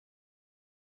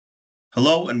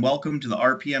Hello and welcome to the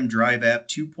RPM Drive App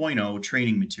 2.0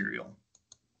 training material.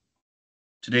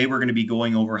 Today we're going to be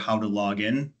going over how to log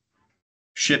in,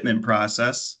 shipment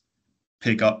process,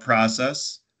 pickup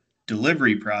process,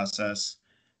 delivery process,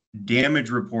 damage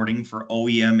reporting for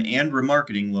OEM and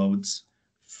remarketing loads,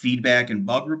 feedback and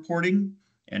bug reporting,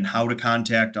 and how to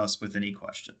contact us with any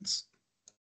questions.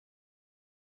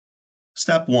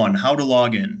 Step 1, how to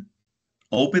log in.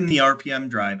 Open the RPM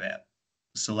Drive app.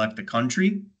 Select the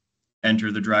country,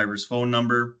 enter the driver's phone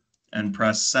number, and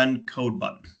press Send Code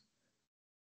button.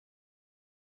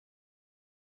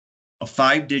 A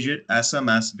 5-digit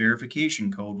SMS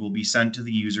verification code will be sent to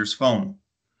the user's phone.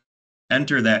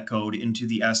 Enter that code into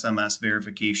the SMS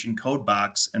verification code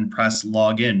box and press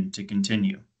Login to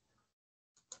continue.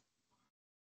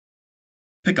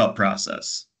 Pickup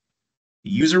process.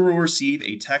 The user will receive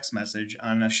a text message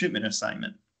on a shipment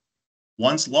assignment.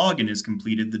 Once login is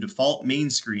completed, the default main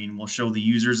screen will show the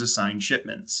user's assigned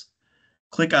shipments.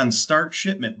 Click on Start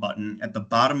Shipment button at the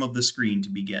bottom of the screen to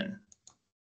begin.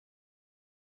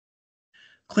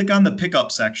 Click on the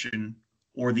Pickup section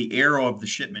or the arrow of the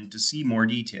shipment to see more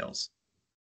details.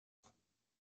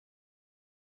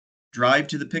 Drive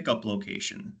to the pickup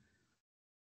location.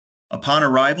 Upon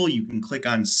arrival, you can click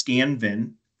on Scan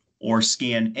VIN or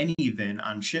Scan Any VIN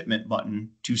on Shipment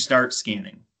button to start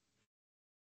scanning.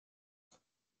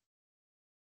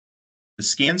 The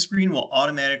scan screen will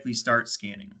automatically start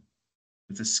scanning.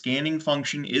 If the scanning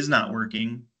function is not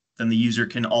working, then the user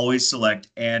can always select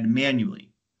Add Manually.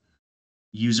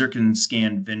 User can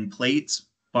scan VIN plates,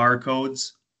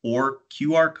 barcodes, or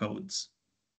QR codes.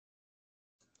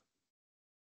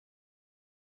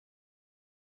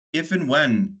 If and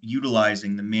when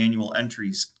utilizing the manual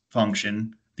entries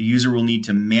function, the user will need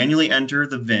to manually enter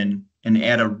the VIN and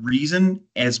add a reason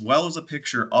as well as a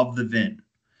picture of the VIN.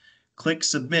 Click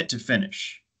Submit to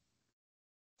finish.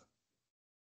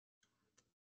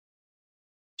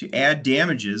 To add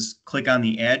damages, click on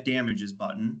the Add Damages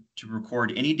button to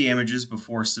record any damages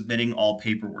before submitting all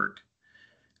paperwork.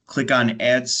 Click on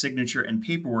Add Signature and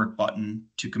Paperwork button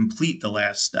to complete the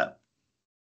last step.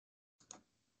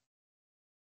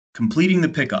 Completing the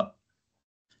pickup.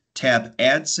 Tap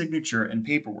Add Signature and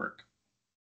Paperwork.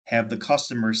 Have the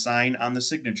customer sign on the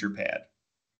signature pad.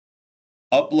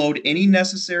 Upload any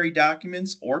necessary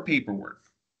documents or paperwork,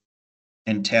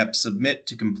 and tap Submit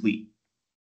to complete.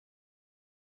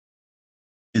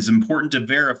 It is important to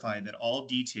verify that all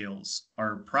details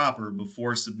are proper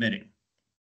before submitting.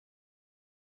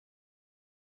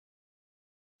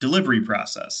 Delivery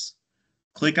process.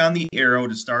 Click on the arrow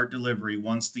to start delivery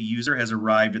once the user has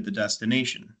arrived at the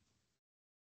destination.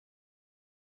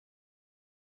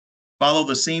 Follow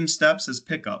the same steps as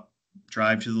pickup.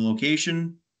 Drive to the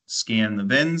location, scan the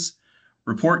VINs,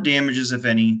 report damages if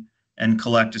any, and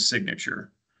collect a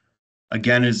signature.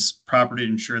 Again, it's proper to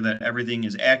ensure that everything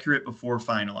is accurate before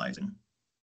finalizing.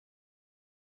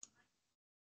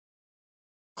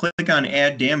 Click on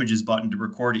Add Damages button to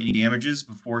record any damages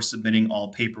before submitting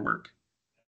all paperwork.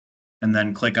 And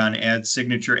then click on Add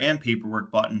Signature and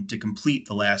Paperwork button to complete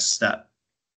the last step.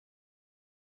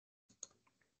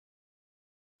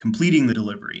 Completing the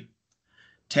delivery.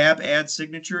 Tap Add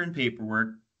Signature and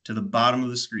Paperwork to the bottom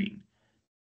of the screen.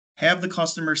 Have the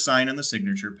customer sign on the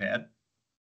signature pad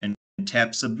and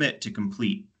tap Submit to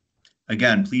complete.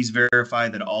 Again, please verify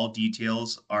that all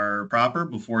details are proper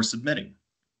before submitting.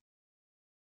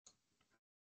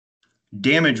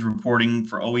 Damage reporting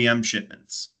for OEM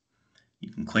shipments.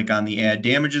 You can click on the Add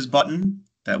Damages button.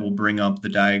 That will bring up the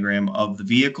diagram of the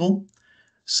vehicle.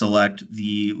 Select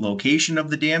the location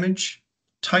of the damage,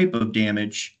 type of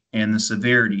damage, and the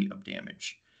severity of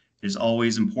damage. It is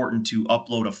always important to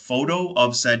upload a photo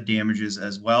of said damages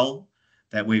as well.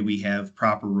 That way we have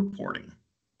proper reporting.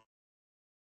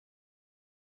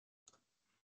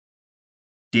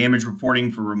 Damage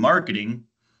reporting for remarketing,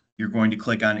 you're going to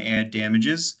click on Add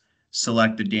Damages,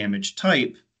 select the damage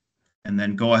type, and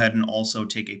then go ahead and also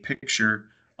take a picture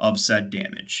of said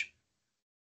damage.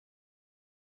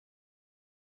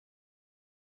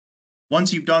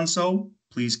 Once you've done so,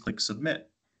 please click Submit.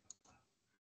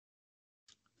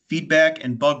 Feedback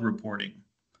and bug reporting.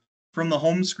 From the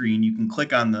home screen, you can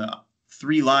click on the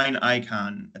 3-line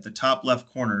icon at the top left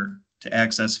corner to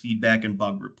access feedback and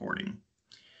bug reporting.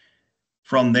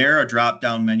 From there, a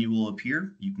drop-down menu will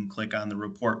appear. You can click on the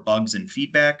Report Bugs and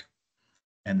Feedback,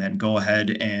 and then go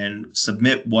ahead and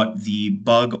submit what the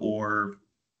bug or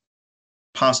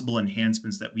possible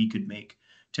enhancements that we could make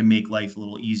to make life a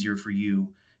little easier for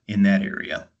you in that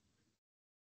area.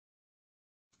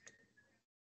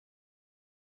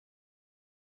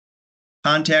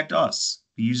 Contact us.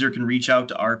 The user can reach out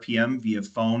to RPM via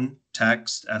phone,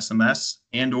 text, SMS,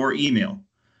 and/or email.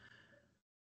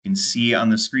 You can see on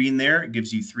the screen there, it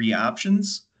gives you 3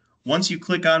 options. Once you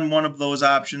click on one of those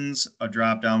options, a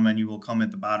drop-down menu will come at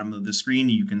the bottom of the screen.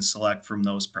 You can select from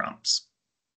those prompts.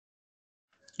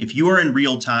 If you are in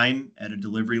real time at a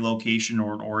delivery location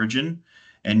or an origin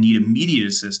and need immediate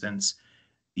assistance,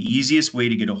 the easiest way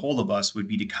to get a hold of us would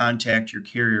be to contact your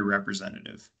carrier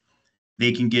representative.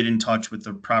 They can get in touch with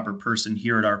the proper person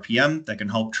here at RPM that can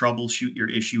help troubleshoot your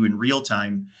issue in real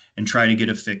time and try to get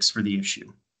a fix for the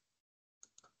issue.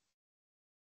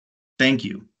 Thank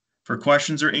you. For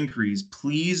questions or inquiries,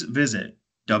 please visit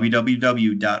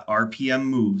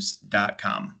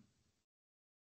www.rpmmoves.com.